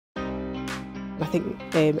I think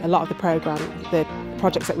a lot of the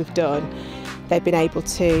projects that we've done, they've been able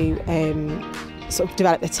to sort of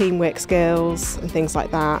develop their teamwork skills and things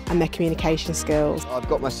like that, and their communication skills. I've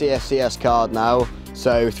got my CSCS card now,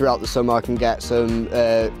 so throughout the summer I can get some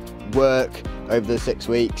work over the 6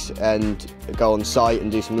 weeks and go on site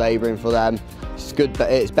and do some labouring for them. It's good,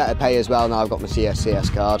 but it's better pay as well now I've got my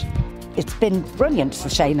CSCS card. It's been brilliant for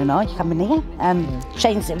Shane and I coming here.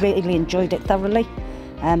 Shane's really enjoyed it thoroughly.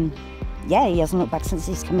 Yeah, he hasn't looked back since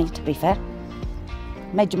he's come here, to be fair.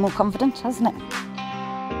 Made you more confident, hasn't it?